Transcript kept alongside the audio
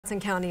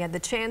Johnson County had the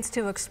chance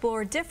to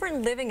explore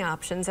different living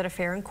options at a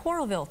fair in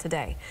Coralville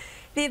today.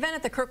 The event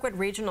at the Kirkwood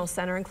Regional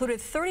Center included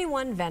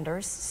 31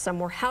 vendors, some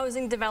more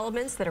housing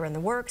developments that are in the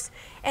works,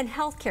 and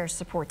healthcare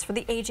supports for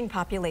the aging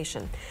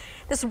population.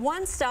 This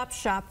one-stop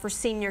shop for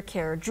senior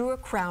care drew a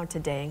crowd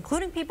today,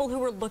 including people who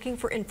were looking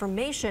for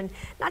information,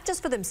 not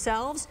just for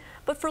themselves,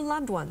 but for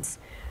loved ones.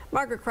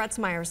 Margaret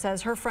Kretzmeyer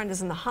says her friend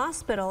is in the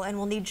hospital and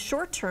will need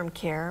short-term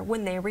care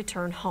when they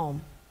return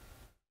home.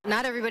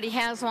 Not everybody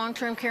has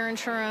long-term care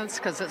insurance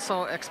because it's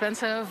so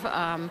expensive.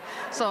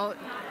 So,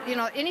 you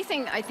know,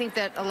 anything I think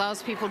that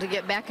allows people to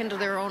get back into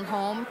their own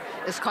home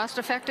is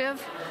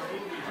cost-effective,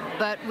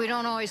 but we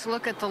don't always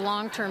look at the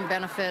long-term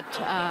benefit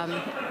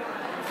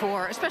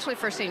especially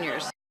for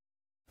seniors.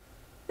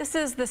 This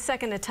is the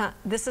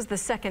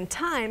second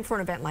time for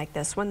an event like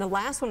this, when the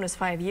last one was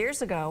 5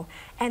 years ago,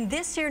 and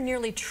this year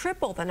nearly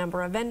triple the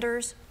number of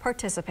vendors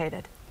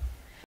participated.